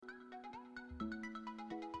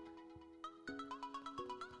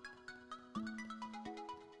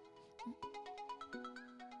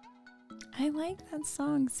I like that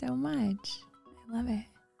song so much. I love it.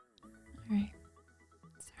 All right.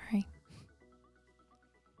 Sorry.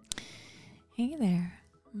 Hey there,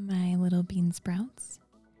 my little bean sprouts,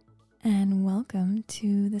 and welcome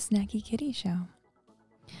to the Snacky Kitty Show.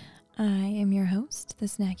 I am your host, the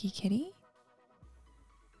Snacky Kitty.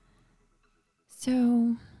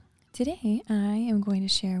 So today I am going to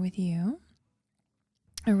share with you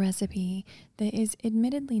a recipe that is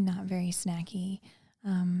admittedly not very snacky.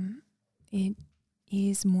 It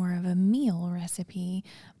is more of a meal recipe,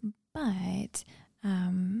 but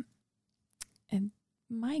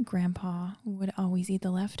my grandpa would always eat the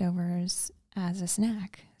leftovers as a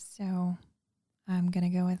snack, so I'm going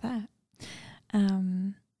to go with that.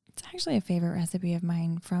 It's actually a favorite recipe of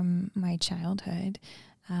mine from my childhood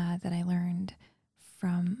that I learned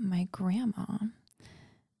from my grandma.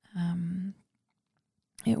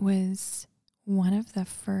 It was one of the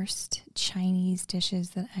first Chinese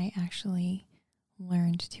dishes that I actually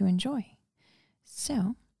learned to enjoy.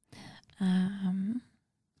 So,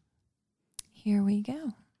 here we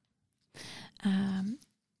go. And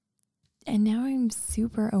now I'm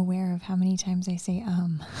super aware of how many times I say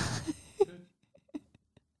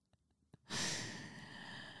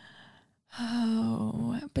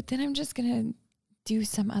Oh, but then I'm just going to do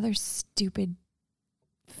some other stupid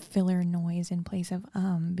filler noise in place of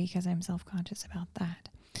because I'm self-conscious about that.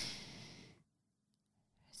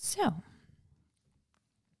 So,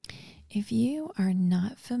 if you are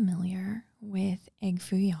not familiar with egg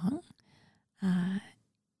Foo Young,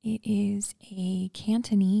 it is a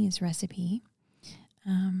Cantonese recipe.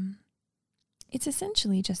 It's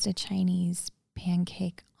essentially just a Chinese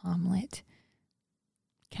pancake omelet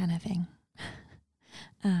kind of thing.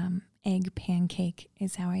 Egg pancake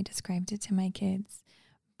is how I described it to my kids.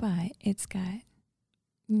 But it's got,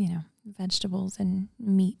 vegetables and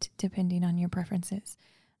meat depending on your preferences,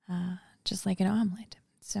 just like an omelet.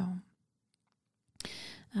 So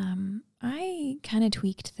I kind of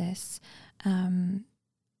tweaked this.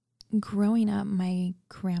 Growing up, my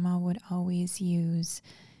grandma would always use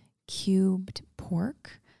cubed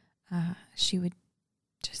pork. She would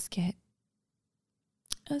just get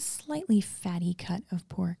a slightly fatty cut of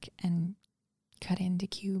pork and cut into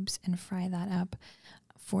cubes and fry that up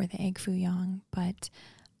for the egg Foo Young, but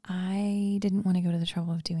I didn't want to go to the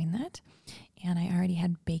trouble of doing that, and I already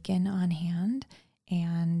had bacon on hand,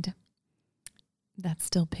 and that's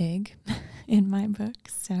still pig in my book,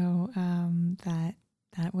 so that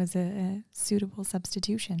was a suitable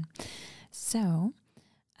substitution. So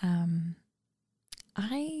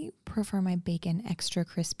I prefer my bacon extra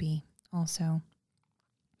crispy also.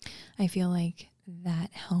 I feel like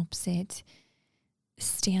that helps it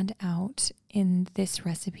stand out in this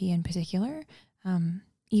recipe in particular.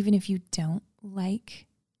 Even if you don't like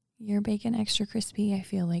your bacon extra crispy, I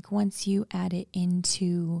feel like once you add it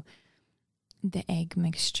into the egg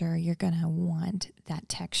mixture, you're going to want that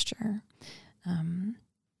texture.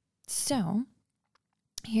 So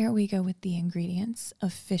here we go with the ingredients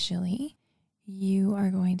officially. You are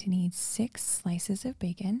going to need 6 slices of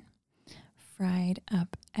bacon, fried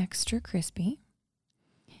up extra crispy,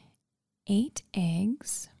 8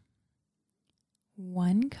 eggs,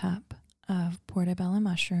 1 cup of portabella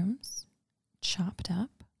mushrooms, chopped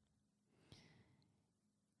up,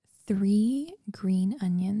 3 green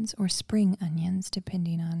onions or spring onions,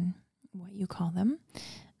 depending on what you call them,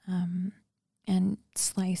 and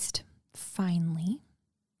sliced finely.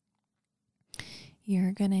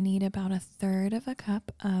 You're going to need about 1/3 of a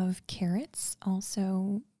cup of carrots,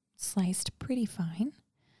 also sliced pretty fine,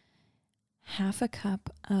 1/2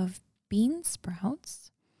 cup of bean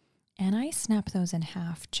sprouts, and I snap those in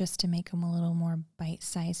half just to make them a little more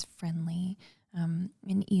bite-size friendly and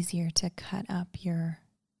easier to cut up your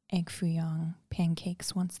egg Foo Young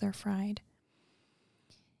pancakes once they're fried.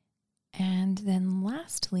 And then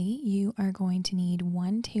lastly, you are going to need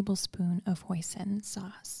 1 tablespoon of hoisin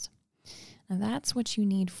sauce. Now that's what you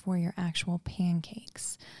need for your actual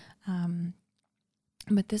pancakes.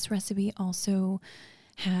 But this recipe also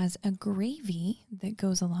has a gravy that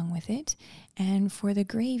goes along with it. And for the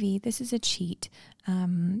gravy, this is a cheat.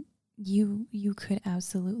 You could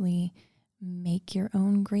absolutely make your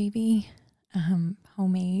own gravy,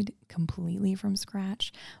 homemade completely from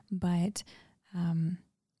scratch. But I'm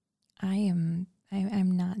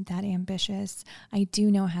not that ambitious. I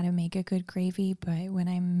do know how to make a good gravy, but when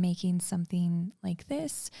I'm making something like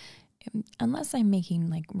this, unless I'm making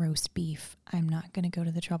like roast beef, I'm not going to go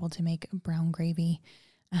to the trouble to make brown gravy.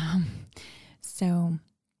 So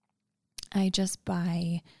I just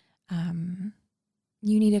buy,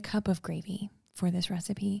 you need a cup of gravy for this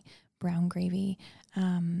recipe, brown gravy.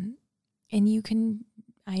 And you can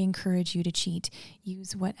I encourage you to cheat.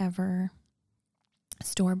 Use whatever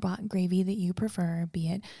store-bought gravy that you prefer, be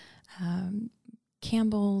it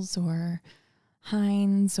Campbell's or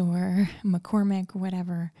Heinz or McCormick,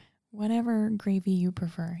 whatever gravy you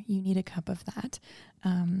prefer. You need a cup of that.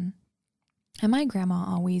 And my grandma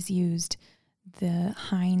always used the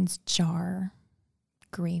Heinz jar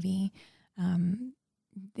gravy.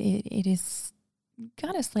 It is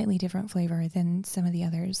got a slightly different flavor than some of the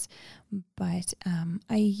others, but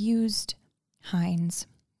I used Heinz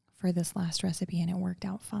for this last recipe and it worked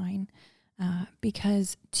out fine,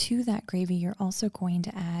 because to that gravy you're also going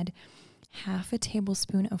to add half a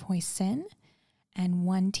tablespoon of hoisin and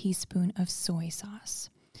 1 teaspoon of soy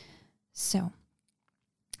sauce. So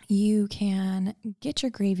you can get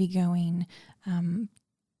your gravy going,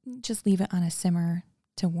 just leave it on a simmer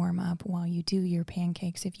to warm up while you do your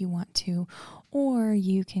pancakes if you want to, or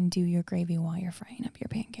you can do your gravy while you're frying up your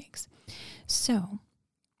pancakes. So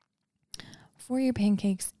for your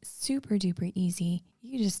pancakes, super duper easy.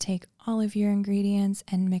 You just take all of your ingredients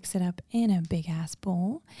and mix it up in a big ass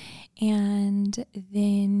bowl. And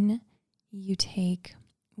then you take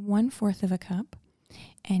 1/4 of a cup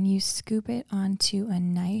and you scoop it onto a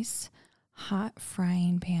nice hot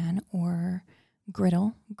frying pan or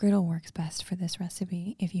griddle. Griddle works best for this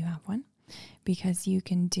recipe if you have one, because you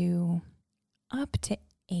can do up to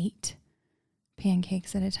 8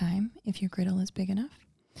 pancakes at a time if your griddle is big enough.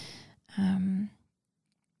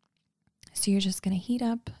 So you're just going to heat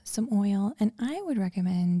up some oil, and I would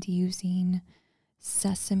recommend using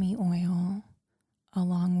sesame oil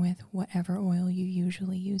along with whatever oil you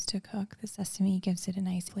usually use to cook. The sesame gives it a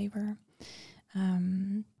nice flavor.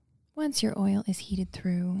 Once your oil is heated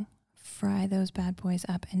through, fry those bad boys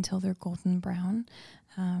up until they're golden brown.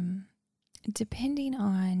 Depending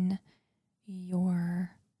on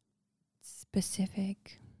your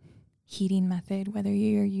specific heating method, whether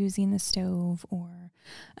you're using the stove or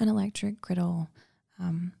an electric griddle,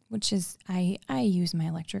 which is, I use my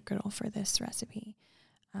electric griddle for this recipe.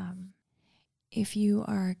 If you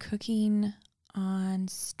are cooking on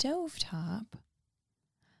stovetop,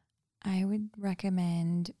 I would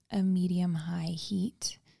recommend a medium-high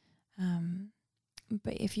heat.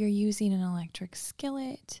 But if you're using an electric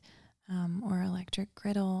skillet or electric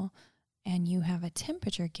griddle and you have a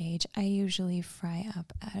temperature gauge, I usually fry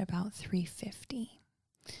up at about 350.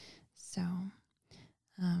 So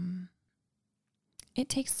it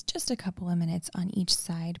takes just a couple of minutes on each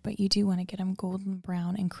side, but you do want to get them golden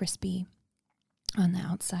brown and crispy on the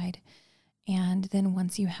outside. And then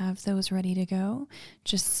once you have those ready to go,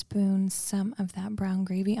 just spoon some of that brown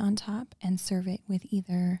gravy on top and serve it with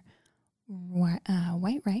either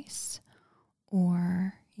white rice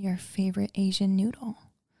or your favorite Asian noodle.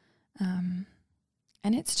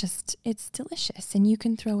 And it's delicious. And you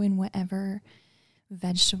can throw in whatever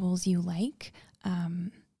vegetables you like.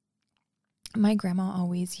 My grandma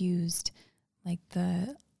always used like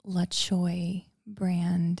the La Choy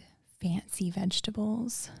brand fancy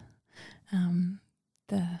vegetables.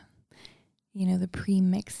 The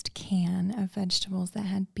pre-mixed can of vegetables that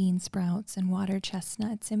had bean sprouts and water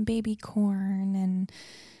chestnuts and baby corn and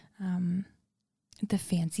the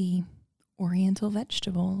fancy oriental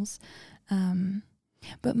vegetables.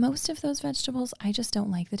 But most of those vegetables, I just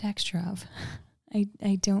don't like the texture of.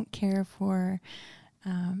 I don't care for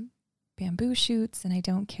bamboo shoots, and I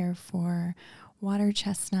don't care for water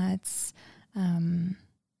chestnuts. And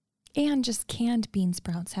just canned bean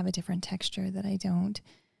sprouts have a different texture that I don't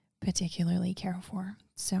particularly care for.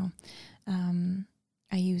 So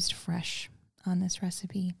I used fresh on this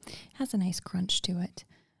recipe. It has a nice crunch to it.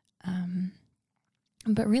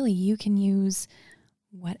 But really, you can use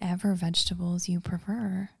whatever vegetables you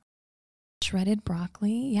prefer. Shredded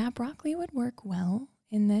broccoli. Yeah, broccoli would work well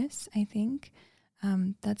in this, I think.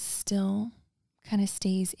 That still kind of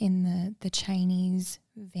stays in the Chinese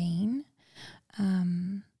vein.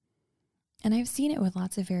 And I've seen it with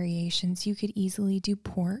lots of variations. You could easily do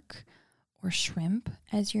pork or shrimp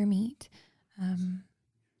as your meat.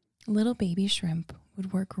 Little baby shrimp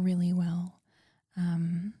would work really well.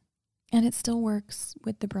 And it still works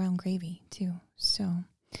with the brown gravy too. So,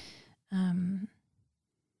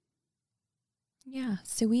 yeah.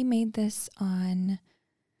 So we made this on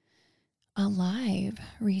a live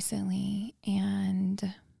recently,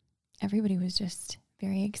 and everybody was just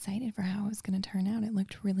very excited for how it was going to turn out. It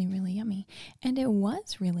looked really, really yummy. And it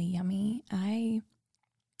was really yummy. I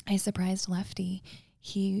surprised Lefty.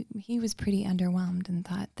 He was pretty underwhelmed and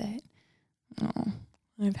thought that,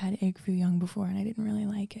 I've had egg Foo Young before and I didn't really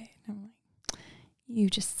like it. And I'm like, you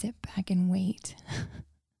just sit back and wait.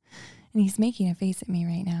 And he's making a face at me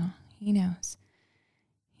right now. He knows.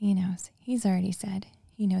 He's already said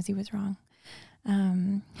he knows he was wrong.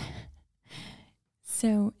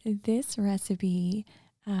 So this recipe,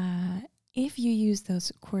 if you use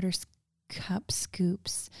those quarter cup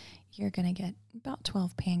scoops, you're going to get about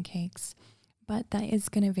 12 pancakes, but that is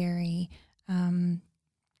going to vary.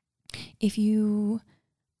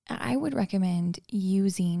 I would recommend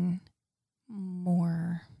using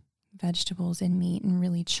more vegetables and meat and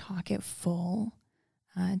really chalk it full.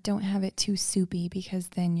 Don't have it too soupy, because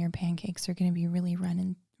then your pancakes are going to be really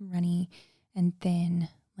runny and thin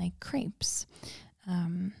like crepes.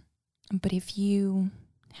 But if you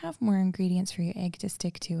have more ingredients for your egg to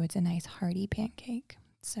stick to, it's a nice hearty pancake.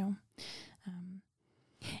 So,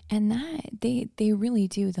 and that they really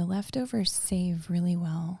do. The leftovers save really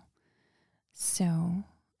well. So,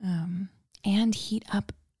 and heat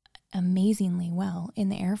up amazingly well in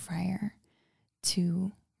the air fryer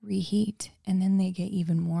to reheat, and then they get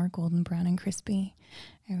even more golden brown and crispy.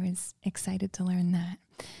 I was excited to learn that.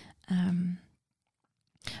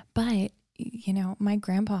 But, you know, my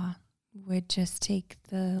grandpa would just take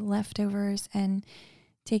the leftovers and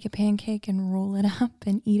take a pancake and roll it up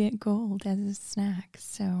and eat it cold as a snack.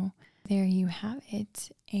 So there you have it,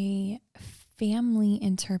 a family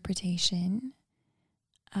interpretation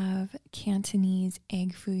of Cantonese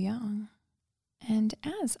egg Foo Young. And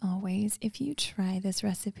as always, if you try this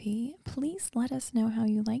recipe, please let us know how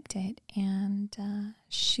you liked it, and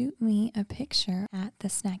shoot me a picture at the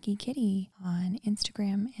Snacky Kitty on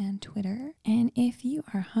Instagram and Twitter. And if you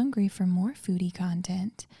are hungry for more foodie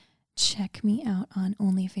content, check me out on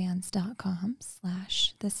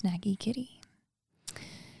onlyfans.com/thesnackykitty.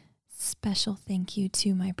 Special thank you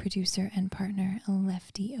to my producer and partner,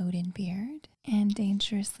 Lefty Odenbeard, and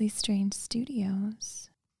Dangerously Strange Studios.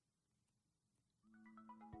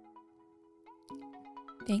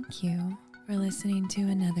 Thank you for listening to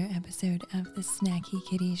another episode of the Snacky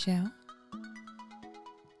Kitty Show.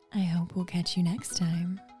 I hope we'll catch you next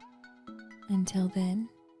time. Until then,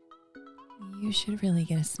 you should really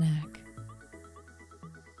get a snack.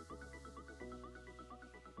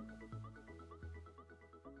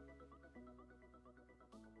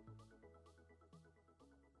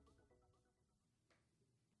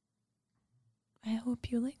 I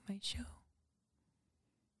hope you like my show.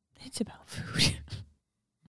 It's about food.